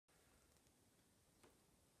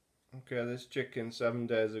Okay, this chicken 7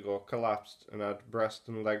 days ago collapsed and had breast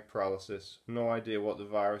and leg paralysis. No idea what the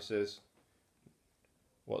virus is,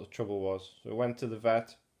 what the trouble was. So I went to the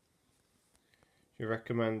vet. She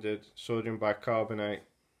recommended sodium bicarbonate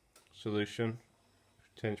solution.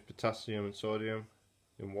 Change potassium and sodium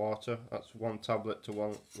in water. That's 1 tablet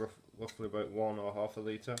to roughly about 1 or half a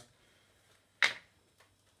litre.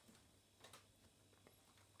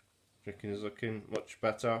 Chicken is looking much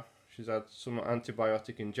better. She's had some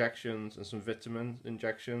antibiotic injections and some vitamin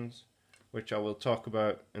injections, which I will talk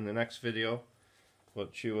about in the next video.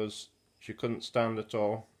 But she couldn't stand at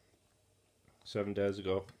all 7 days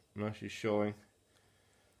ago. Now she's showing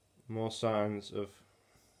more signs of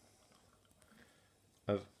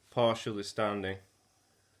partially standing.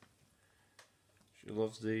 She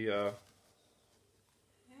loves the yeah,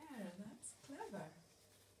 that's clever.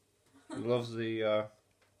 she loves the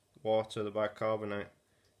water, the bicarbonate.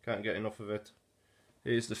 Can't get enough of it.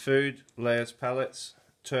 Here's the food: layers, pellets,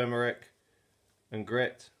 turmeric and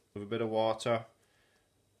grit with a bit of water.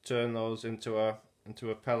 Turn those into a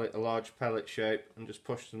pellet, a large pellet shape, and just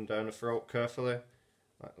push them down the throat carefully.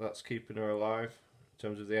 That's keeping her alive in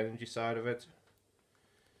terms of the energy side of it.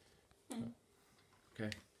 Okay.